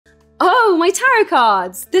my tarot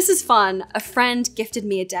cards. This is fun. A friend gifted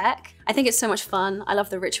me a deck. I think it's so much fun. I love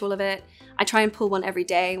the ritual of it. I try and pull one every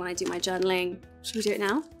day when I do my journaling. Should we do it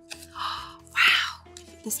now? Wow,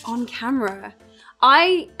 this on camera.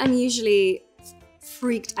 I am usually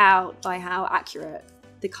freaked out by how accurate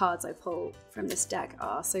the cards I pull from this deck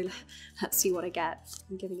are. So let's see what I get.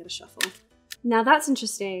 I'm giving it a shuffle. Now that's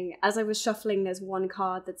interesting. As I was shuffling, there's one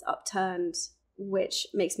card that's upturned, which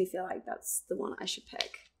makes me feel like that's the one I should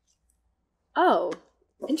pick. Oh,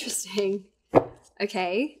 interesting.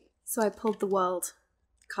 Okay, so I pulled the World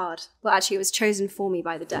card. Well, actually, it was chosen for me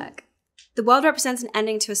by the deck. The World represents an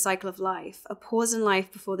ending to a cycle of life, a pause in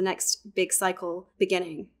life before the next big cycle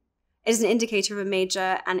beginning. It is an indicator of a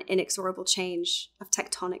major and inexorable change of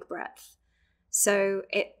tectonic breadth. So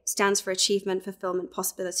it stands for achievement, fulfillment,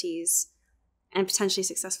 possibilities, and potentially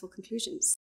successful conclusions.